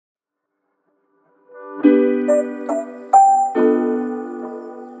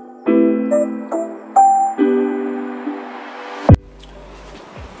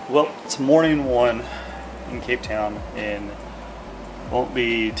Well, it's morning one in Cape Town and won't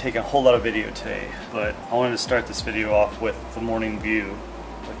be taking a whole lot of video today, but I wanted to start this video off with the morning view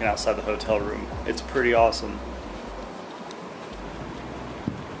looking outside the hotel room. It's pretty awesome.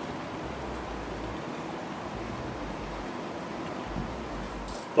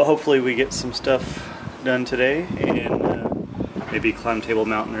 But hopefully we get some stuff done today and maybe climb Table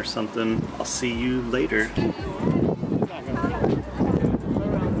Mountain or something. I'll see you later.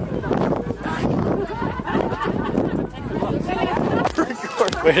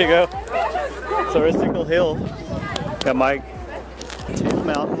 Way to go. So we're at Signal Hill. Got Mike. Table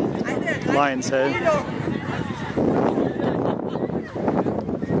Mountain. Lion's Head.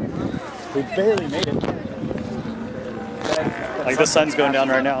 We barely made it. Like the sun's going down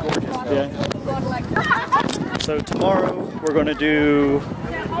right now. Yeah. So tomorrow we're going to do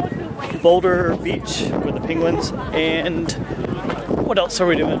Boulder Beach with the penguins, and what else are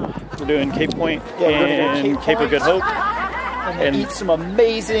we doing? We're doing Cape Point and Cape of Good Hope. And eat some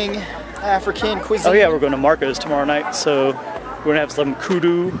amazing African cuisine. Oh yeah, we're going to Marco's tomorrow night, so we're going to have some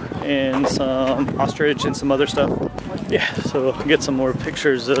kudu and some ostrich and some other stuff. Yeah, so we'll get some more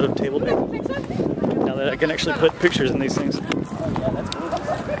pictures of Table Mountain. Now that I can actually put pictures in these things.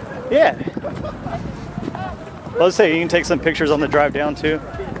 Yeah. Let's say you can take some pictures on the drive down too.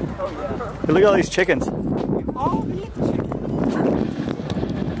 Hey, look at all these chickens.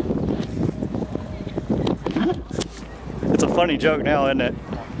 It's a funny joke now, isn't it?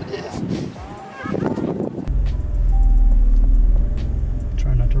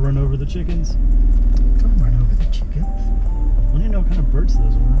 Try not to run over the chickens. Don't run over the chickens. I don't even know what kind of birds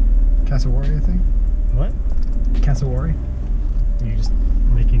those were. Cassowary, I think. What? Cassowary. Are you just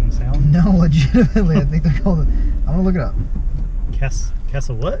making sound? No, legitimately, I think they're called. I'm gonna look it up.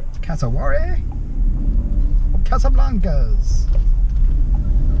 Casa what? Cassowary. Casablancas.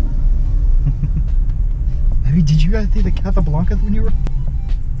 I mean, did you guys think the Casablancas when you were?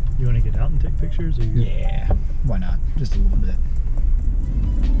 You want to get out and take pictures? Or you... Yeah. Why not? Just a little bit.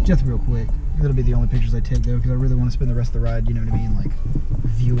 Just real quick. That'll be the only pictures I take though, because I really want to spend the rest of the ride, you know what I mean, like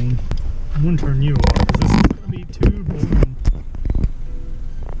viewing. I'm gonna turn you off because this is gonna be too boring.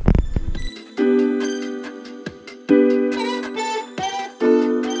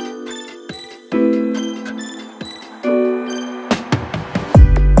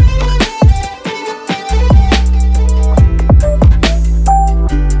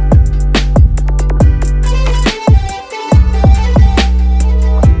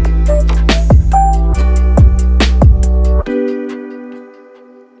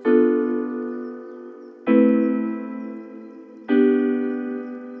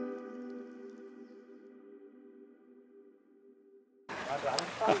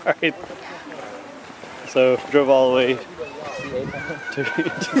 Alright, so drove all the way to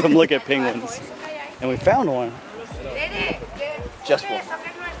come look at penguins, and we found one. Just one.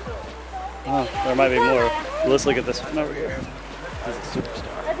 Oh, there might be more. Let's look at this one over here. This is a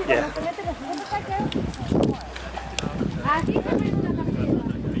superstar. Yeah.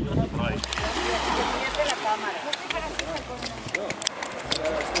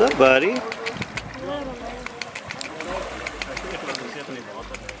 What's up, buddy?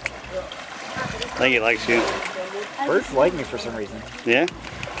 I think he likes you. Birds like me for some reason. Yeah?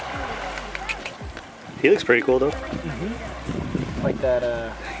 He looks pretty cool though. Mm-hmm. Like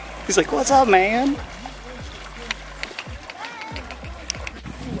that, He's like, what's up, man?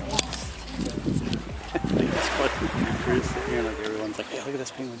 It's funny. We're sitting here like everyone's like, hey, look at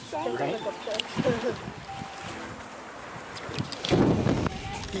this penguin. Right?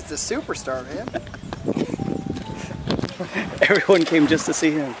 He's a superstar, man. Everyone came just to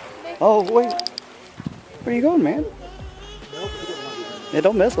see him. Oh, wait. Where are you going, man? Yeah,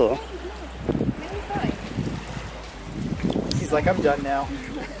 don't mess with him. He's like, I'm done now.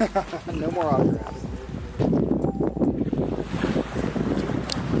 No more autographs.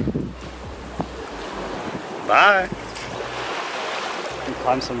 Bye. Can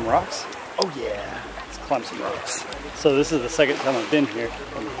climb some rocks? Oh yeah. Let's climb some rocks. So this is the second time I've been here.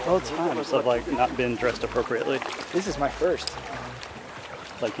 Both times I've like not been dressed appropriately. This is my first.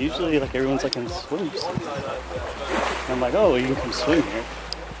 Like usually like everyone's like in swimsuits. I'm like, oh, you can come swim here.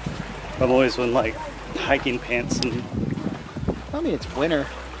 I'm always in like hiking pants and. I mean, it's winter.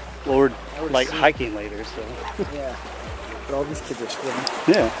 Well, we're like hiking later, so. Yeah. But all these kids are swimming.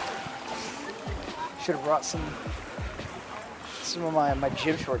 Yeah. Should have brought some of my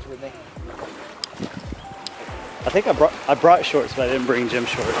gym shorts with me. I think I brought shorts, but I didn't bring gym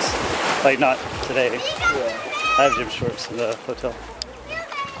shorts. Like not today. I have gym shorts in the hotel.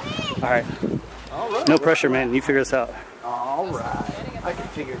 All right. No pressure, man. You figure this out. All right. I can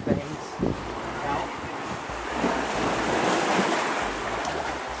figure things out.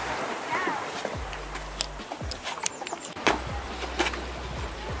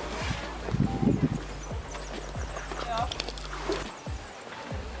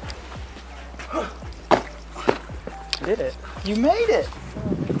 I did it. You made it.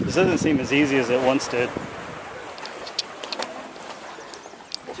 This doesn't seem as easy as it once did.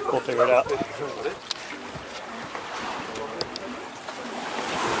 We'll figure it out.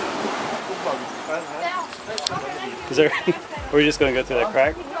 Is there? Are we just going to go through that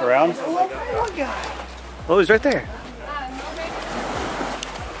crack around? Oh, he's right there.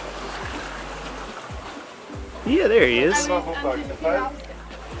 Yeah, there he is.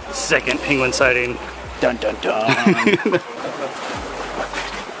 Second penguin sighting. Dun dun dun.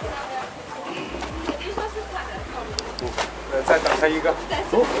 That's how you go.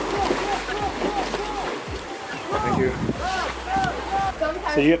 Thank you.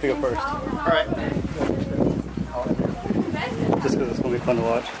 So you have to go first. All right. Just because it's going to be fun to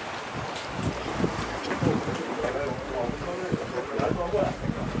watch.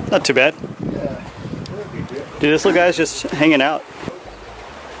 Not too bad. Dude, this little guy's just hanging out.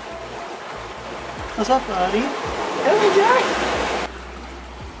 What's up, buddy? Hey, Jack.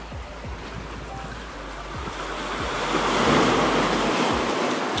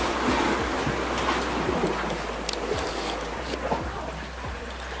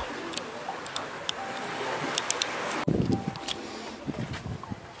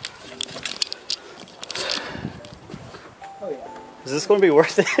 Oh yeah. Is this going to be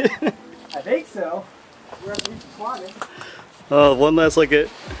worth it? I think so. We're at least climbing. Oh, one last look at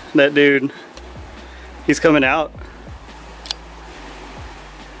that dude. He's coming out.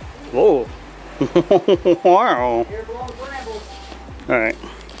 Whoa. Wow. Alright.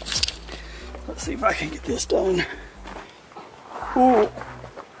 Let's see if I can get this done. Ooh.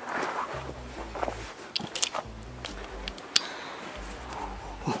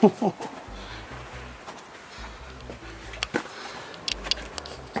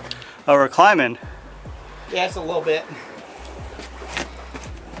 Oh, we're climbing. Yeah, it's a little bit.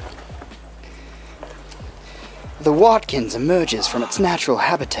 The Watkins emerges from its natural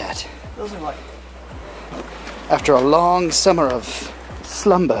habitat. Those are like... After a long summer of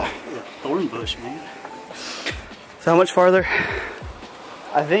slumber. Thorn bush, man. So how much farther?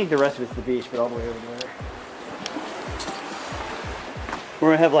 I think the rest of it's the beach, but all the way over there. We're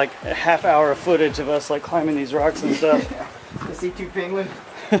gonna have like a half hour of footage of us like climbing these rocks and stuff. The C2 penguin.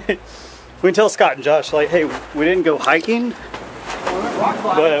 We can tell Scott and Josh, like, hey, we didn't go hiking, We went rock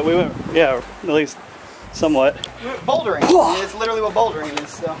climbing. but we went, yeah, at least somewhat. We went bouldering. I mean, it's literally what bouldering is,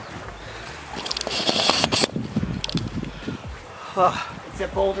 so.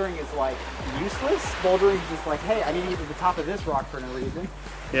 Except bouldering is like useless. Bouldering is just like, hey, I need to get to the top of this rock for no reason.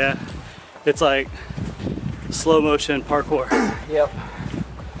 Yeah, it's like slow motion parkour. Yep.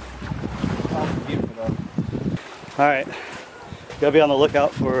 Oh, beautiful though. All right, gotta be on the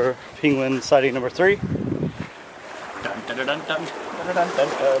lookout for penguin sighting number 3. Dun, dun, dun, dun, dun. Dun, dun, dun,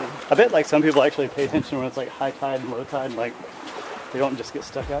 dun. I bet like some people actually pay attention when it's like high tide and low tide, like they don't just get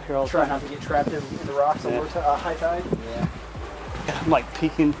stuck out here all the Try time. not to get trapped in the rocks on high tide. Yeah. I'm like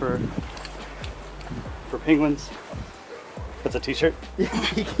peeking for penguins. That's a t-shirt. Yeah,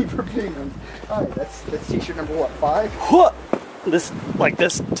 peeking for penguins. Alright, that's t-shirt number what, 5? What? This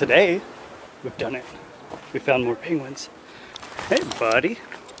today. We've done it. We found more penguins. Hey, buddy.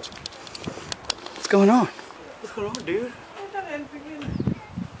 What's going on? What's going on, dude?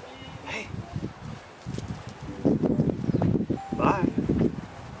 Hey. Bye.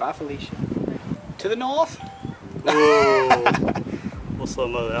 Bye, Felicia. To the north. Whoa. We'll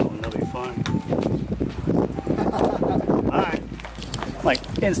slow-mo that one. That'll be fun. Bye. I'm like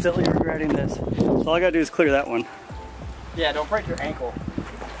instantly regretting this. So all I gotta do is clear that one. Yeah, don't break your ankle.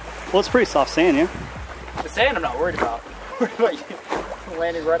 Well, it's pretty soft sand, yeah? The sand I'm not worried about. I'm worried about you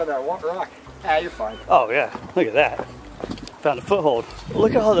landing right on that rock. Ah, you're fine. Oh yeah, look at that. Found a foothold.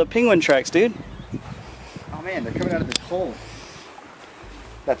 Look at all the penguin tracks, dude. Oh man, they're coming out of this hole.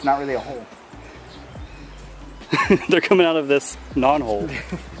 That's not really a hole. They're coming out of this non-hole.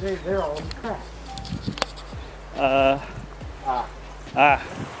 They're all in crap. Can't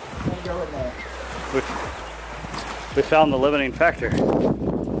go in there. We found the limiting factor.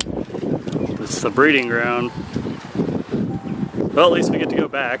 It's the breeding ground. Well, at least we get to go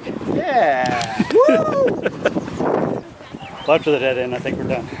back. Yeah! Woo! Well, after the dead end, I think we're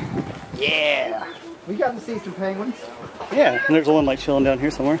done. Yeah! We got to see some penguins. Yeah, and there's one like chilling down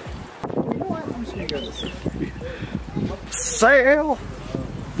here somewhere. You know what? I'm just gonna go to see. Sail!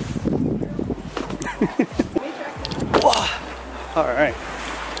 All right.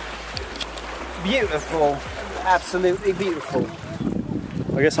 Beautiful. Absolutely beautiful.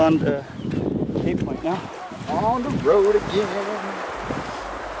 I guess on to Cape Point now. On the road again.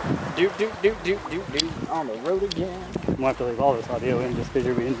 Do. On the road again. I'm gonna have to leave all this audio in just because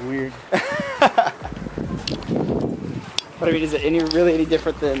you're being weird. But I mean, is it really any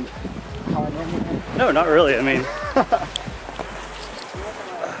different than how I am? No, not really. I mean,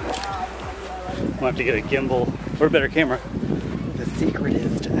 we'll have to get a gimbal or a better camera. The secret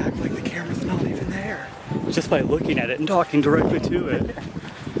is to act like the camera's not even there. Just by looking at it and talking directly to it.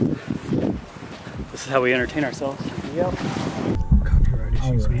 This is how we entertain ourselves. Yep. Copyright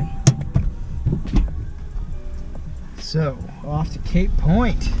issues, man. So, off to Cape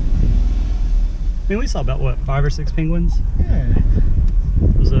Point. I mean, we saw about, what, 5 or 6 penguins? Yeah.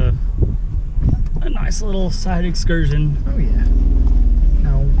 It was a nice little side excursion. Oh, yeah.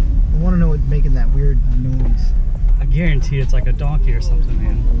 Now, I want to know what's making that weird noise. I guarantee it's like a donkey or something,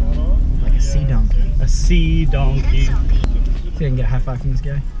 man. Like a sea donkey. A sea donkey. See if I can get a high five from this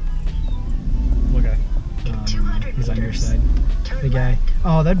guy. What guy? He's on your side. The guy.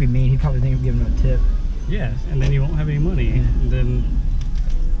 Oh, that'd be mean. He'd probably think of giving him a tip. Yeah, and then you won't have any money. Yeah. And then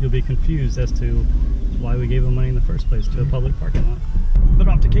you'll be confused as to why we gave him money in the first place to a public parking lot. But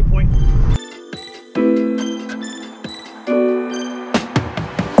off to Cape Point.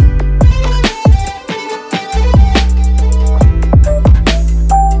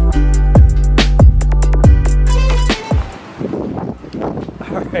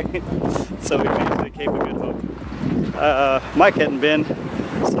 Alright, so we made it to the Cape of Good Hope. Mike hadn't been,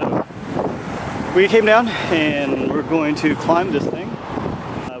 so we came down and we're going to climb this thing.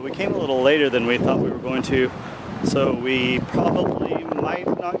 We came a little later than we thought we were going to, so we probably might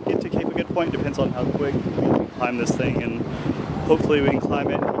not get to Cape of Good Point. Depends on how quick we can climb this thing, and hopefully we can climb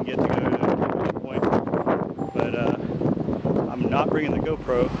it and get to go to Cape of Good Point. But I'm not bringing the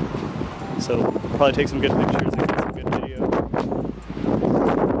GoPro, so we'll probably take some good pictures and get some good video.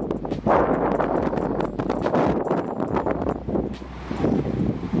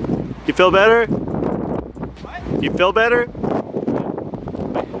 You feel better? What? You feel better?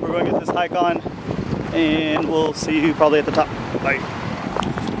 We're going to get this hike on, and we'll see you probably at the top. Bye.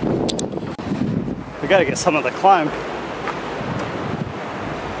 We gotta get some of the climb.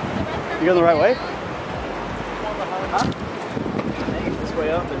 You going the right way? Huh? I think it's this way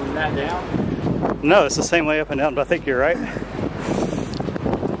up and that down. No, it's the same way up and down, but I think you're right.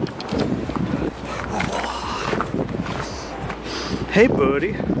 Hey,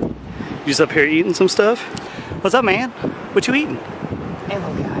 buddy. You just up here eating some stuff? What's up, man? What you eating?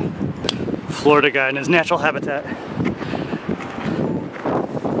 Hello, guy. Florida guy in his natural habitat.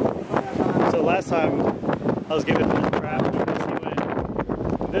 So last time I was giving him crap because he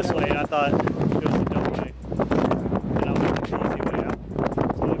went this way and I thought it was the dumb way. And I went the easy way out.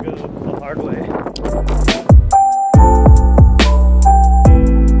 So we'll go the hard way.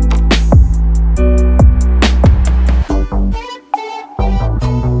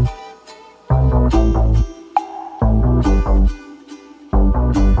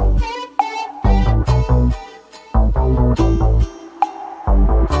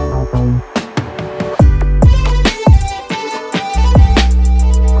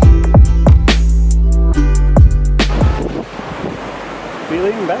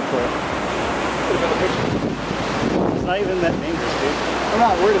 It's not even that dangerous, dude. I'm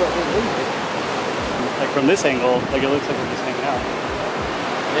not worried about being dangerous. Like from this angle, like it looks like we're just hanging out.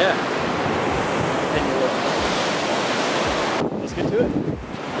 Yeah. Let's get to it.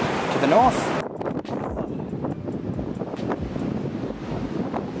 To the north.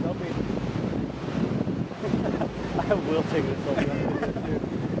 Selfie. I will take this selfie.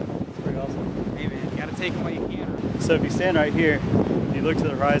 It's pretty awesome. Hey man, you gotta take them while you can. So if you stand right here, you look to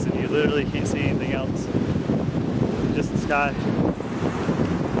the horizon, you literally can't see anything else. Just the sky.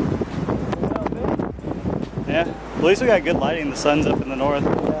 Yeah. Well, at least we got good lighting. The sun's up in the north.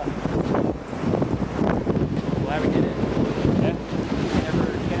 Yeah. Glad we did it. Yeah.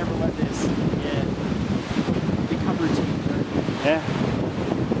 Can't ever let this become routine. Right? Yeah.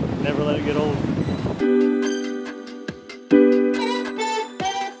 Never let it get old.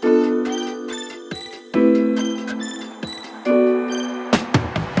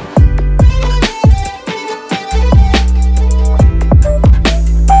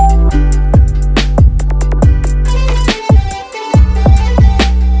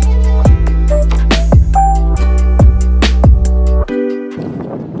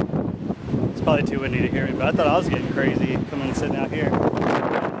 Probably too windy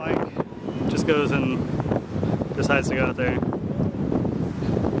goes and decides to go out there.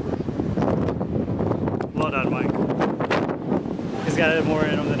 Well done, Mike. He's got it more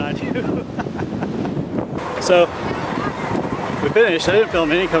in him than I do. So, we finished. I didn't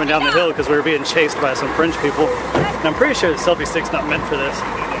film any coming down the hill because we were being chased by some French people. And I'm pretty sure the selfie stick's not meant for this.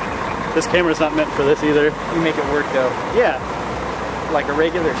 This camera's not meant for this either. You make it work though. Yeah. Like a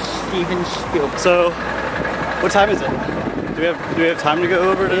regular Steven Spielberg. So, what time is it? Do we have time to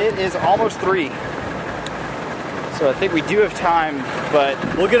go over to? It is almost 3. So I think we do have time, but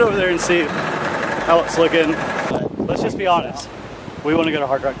we'll get over there and see how it's looking. But let's just be honest. We want to go to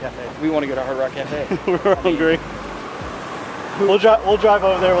Hard Rock Cafe. We want to go to Hard Rock Cafe. We're hungry. We'll drive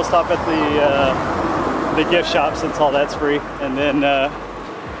over there. We'll stop at the gift shop since all that's free, and then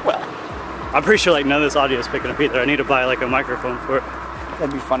well, I'm pretty sure like none of this audio is picking up either. I need to buy like a microphone for it.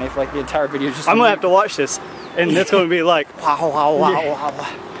 That'd be funny if like the entire video is just. I'm gonna have to watch this, and it's gonna be like wow, wow, wow,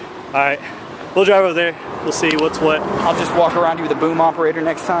 wow. All right, we'll drive over there. We'll see what's what. I'll just walk around you with a boom operator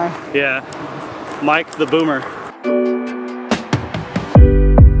next time. Yeah, Mike the Boomer.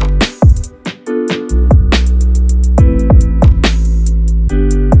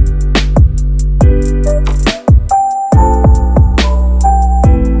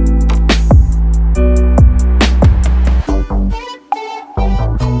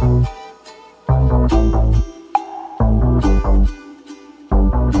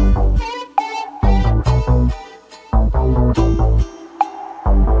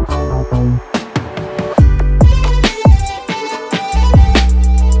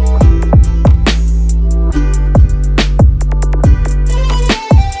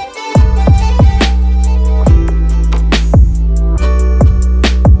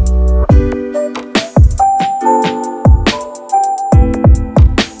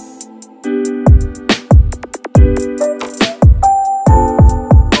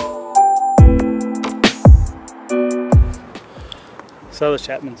 So that was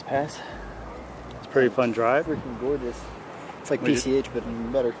Chapman's Pass. It's a pretty fun drive. Freaking gorgeous. It's like PCH, but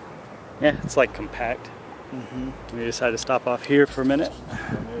even better. Yeah, it's like compact. We decided to stop off here for a minute.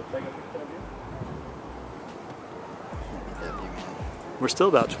 We're still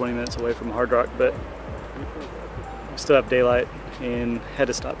about 20 minutes away from Hard Rock, but we still have daylight and had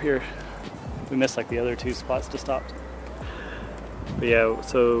to stop here. We missed like the other 2 spots to stop. But yeah,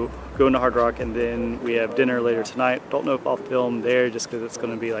 so going to Hard Rock, and then we have dinner later tonight. Don't know if I'll film there just because it's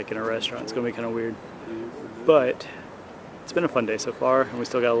going to be like in a restaurant. It's going to be kind of weird. But it's been a fun day so far, and we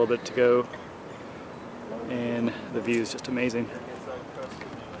still got a little bit to go. And the view is just amazing.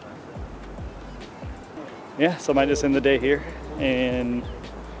 Yeah, so I might just end the day here. And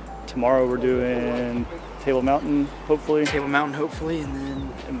tomorrow we're doing Table Mountain, hopefully. Table Mountain, hopefully,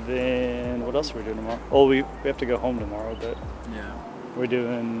 and then what else are we doing tomorrow? Oh, we have to go home tomorrow, but yeah, we're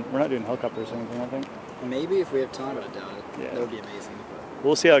not doing helicopters or anything, I think. Maybe if we have time, but I doubt it. Yeah. That would be amazing.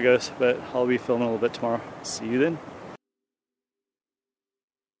 We'll see how it goes, but I'll be filming a little bit tomorrow. See you then.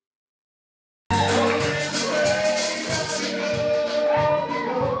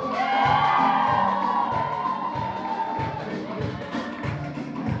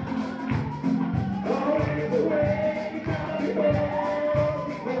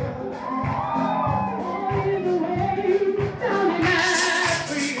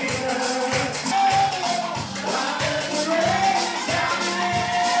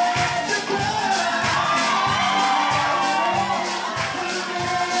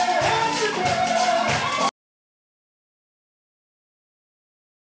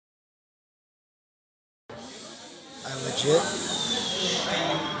 Legit.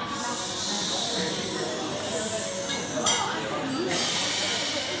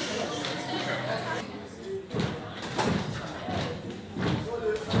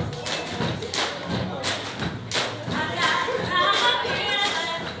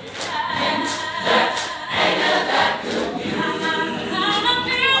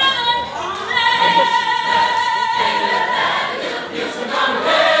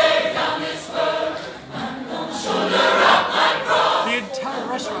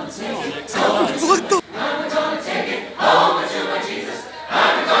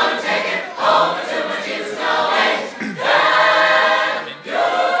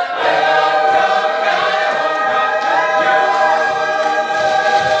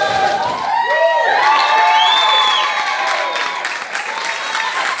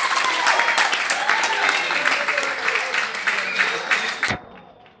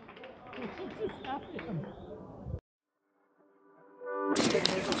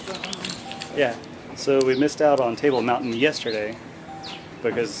 Yeah, so we missed out on Table Mountain yesterday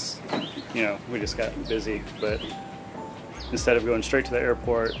because, you know, we just got busy, but instead of going straight to the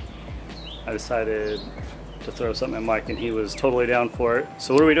airport, I decided to throw something at Mike and he was totally down for it.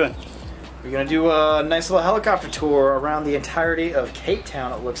 So what are we doing? We're gonna do a nice little helicopter tour around the entirety of Cape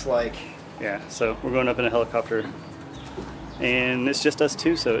Town, it looks like. Yeah, so we're going up in a helicopter. And it's just us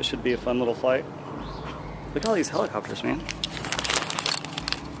two, so it should be a fun little flight. Look at all these helicopters, man.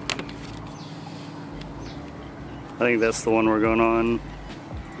 I think that's the one we're going on.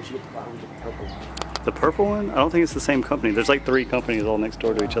 We should get the purple one. The purple one? I don't think it's the same company. There's like 3 companies all next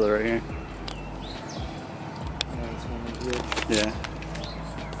door to each other right here. Yeah.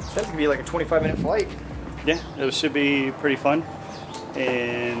 That's gonna be like a 25-minute flight. Yeah, it should be pretty fun.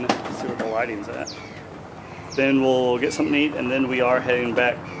 And let's see where the lighting's at. Then we'll get something to eat, and then we are heading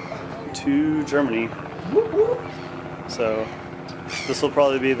back to Germany. So this will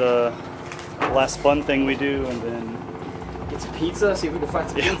probably be the last fun thing we do, and then Get some pizza, see if we can find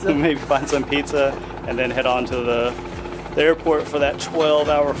some yeah, pizza. maybe find some pizza, and then head on to the airport for that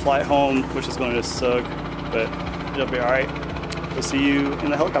 12-hour flight home, which is going to suck, but it'll be all right. We'll see you in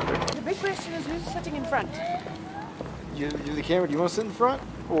the helicopter. The big question is who's sitting in front? You're the camera. Do you want to sit in front,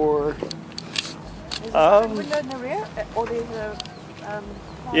 or? There's a window in the rear, or there's a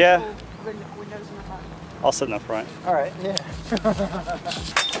Yeah. windows in the front. I'll sit in the front. All right. Yeah.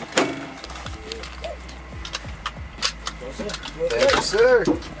 Thank you, sir.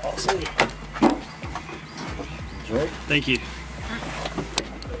 Awesome. Enjoy. Thank you.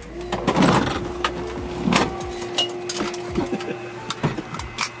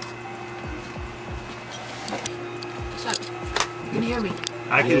 So, can you hear me?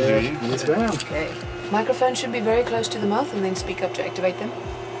 I can hear you. Yes, ma'am. Okay. Microphone should be very close to the mouth and then speak up to activate them.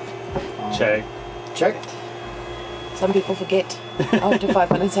 Check. Check. Some people forget after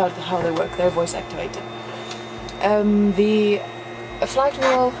 5 minutes how they work. They're voice activated. The flight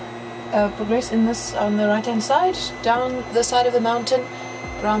will progress in this on the right hand side, down the side of the mountain,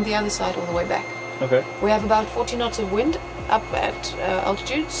 around the other side all the way back. Okay. We have about 40 knots of wind up at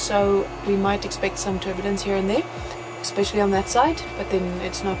altitude, so we might expect some turbulence here and there, especially on that side, but then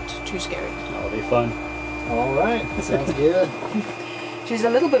it's not too scary. That'll be fun. All right. Sounds good. She's a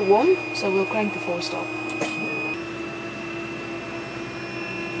little bit warm, so we'll crank before we stop.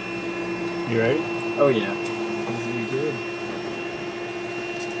 You ready? Oh yeah. This will be good.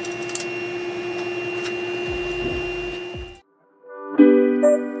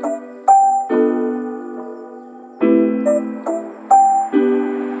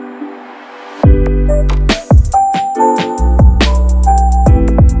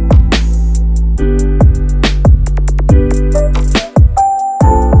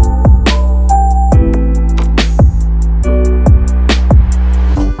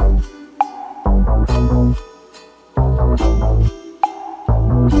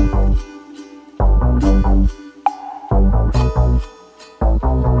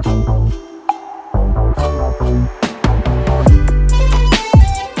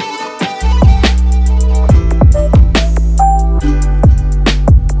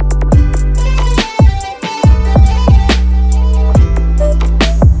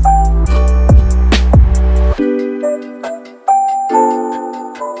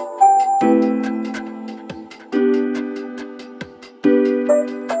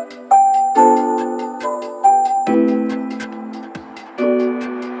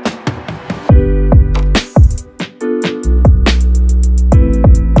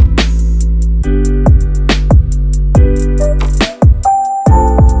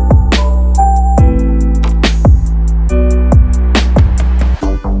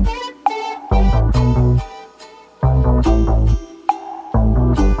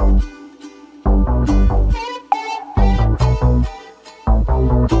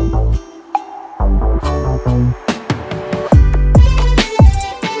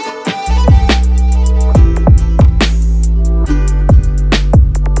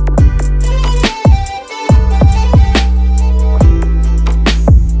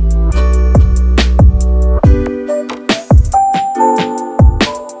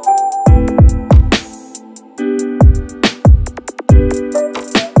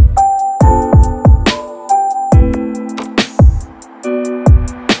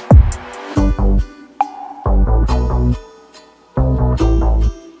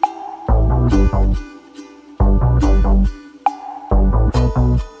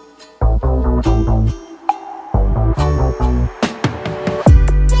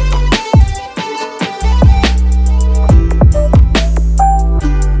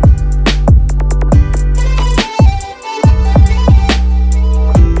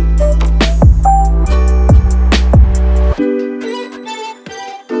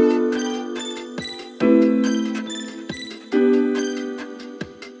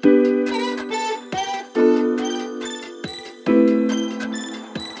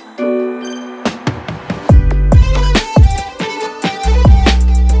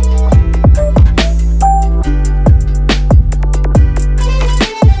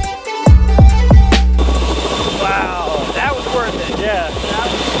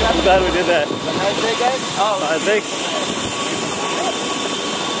 that. How's big, guys? Oh, I think.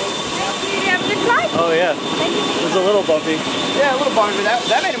 Did you have a good flight? Oh yeah. It was a little bumpy. yeah, a little bumpy, but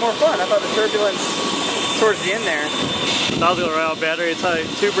that made it more fun. I thought the turbulence towards the end there. I'll be around battery. It's like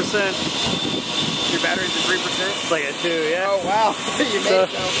 2%. Your battery's at 3%? It's like a 2, yeah. Oh, wow. You made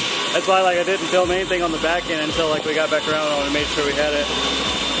it, though. That's why like I didn't film anything on the back end until like we got back around and made sure we had it.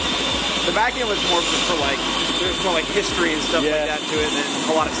 The back end was more for like, there's more like history and stuff like that to it than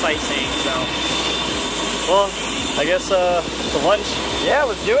a lot of sightseeing, so. Well, I guess to lunch. Yeah,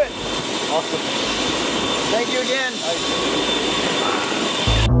 let's do it. Awesome. Thank you again.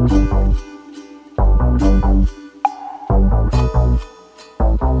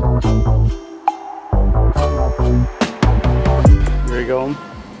 Here you go.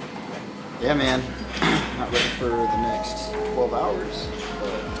 Yeah, man. Not ready for the next 12 hours,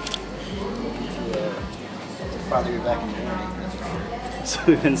 but to finally be back in Germany. So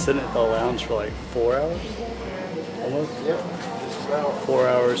we've been sitting at the lounge for like 4 hours? Almost? Yep. Just about. 4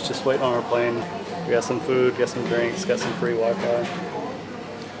 hours just waiting on our plane. We got some food, got some drinks, got some free Wi-Fi.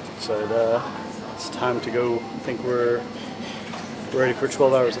 So it's time to go. I think we're ready for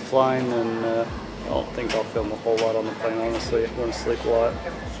 12 hours of flying, and I don't think I'll film a whole lot on the plane, honestly. We're going to sleep a lot.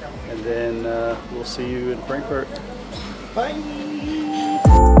 And then we'll see you in Frankfurt. Bye.